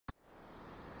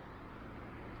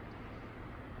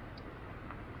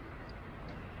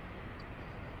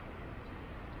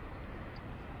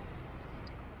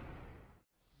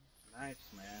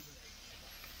Nice, man.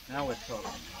 Now we're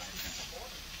talking.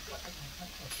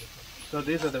 So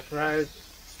these are the fries.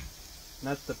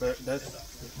 That's the that's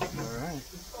all right.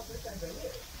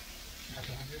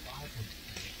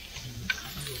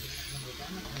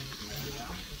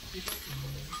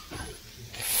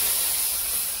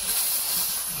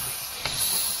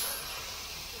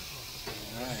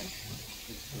 Alright.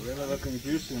 It's really looking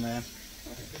juicy, man.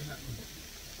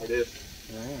 It is.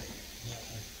 Yeah.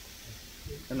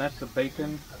 And that's the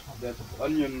bacon. That's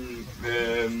onion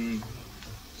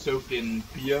soaked in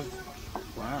beer.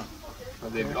 Wow.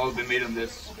 They've all been made on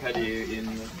this patty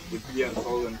with beer and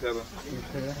salt and pepper.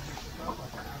 Okay.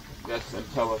 That's on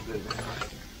top of this.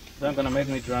 It's not gonna make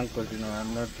me drunk, but you know,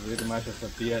 I'm not really much of a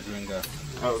beer drinker.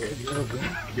 Oh, okay.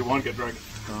 You won't get drunk.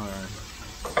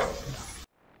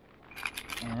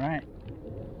 Alright.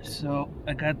 So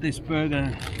I got this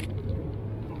burger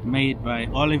made by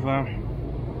Oliver.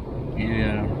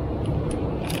 Yeah.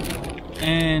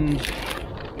 And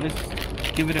let's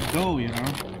give it a go, you know.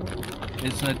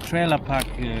 It's a trailer park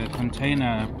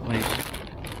container place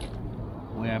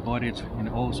where I bought it in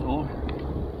Aarhus.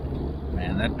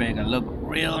 Man, that burger looked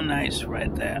real nice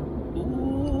right there.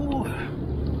 Ooh.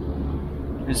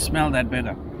 Just smell that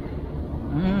burger.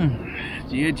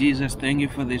 Dear Jesus, thank you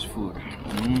for this food.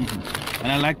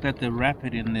 And I like that they wrap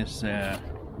it in this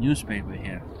newspaper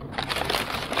here.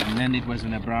 And then it was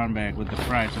in a brown bag with the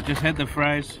fries. I just had the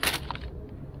fries.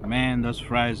 Man, those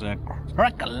fries are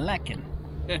crack-a-lackin'.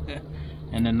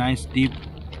 And a nice dip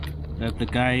that the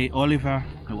guy Oliver,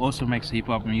 who also makes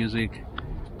hip-hop music,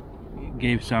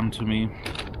 gave some to me.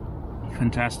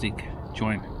 Fantastic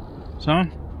joint. So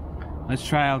let's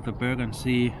try out the burger and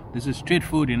see. This is street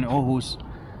food in Aarhus.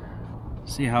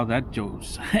 See how that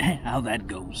goes. How that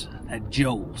goes. That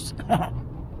joes.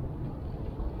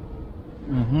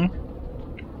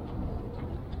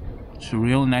 It's a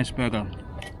real nice burger.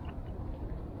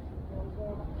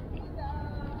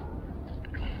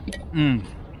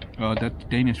 Oh, that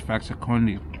Danish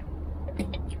Faxe-Kondi.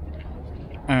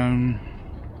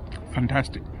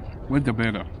 Fantastic with the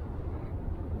burger.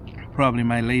 Probably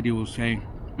my lady will say,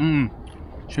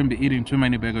 shouldn't be eating too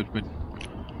many burgers, but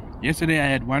yesterday I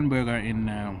had one burger in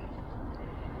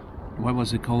what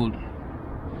was it called?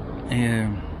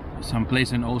 Some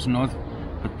place in Aarhus North.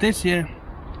 But this here,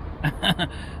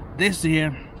 this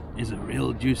here is a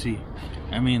real juicy.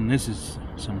 I mean, this is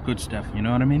some good stuff. You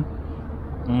know what I mean?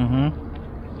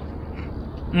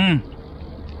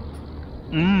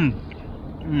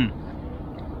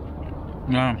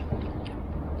 Yeah.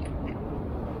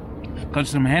 Got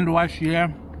some hand wash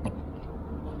here.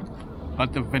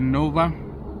 Got the Venova.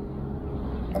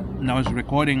 Now I was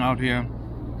recording out here.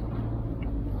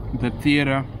 The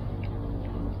theater.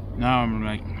 Now I'm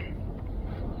like,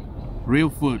 real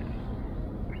food.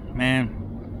 Man,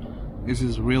 this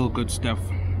is real good stuff.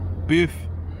 Beef,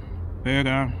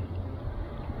 burger,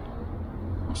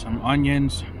 some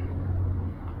onions.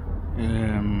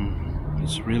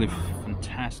 It's really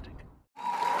fantastic.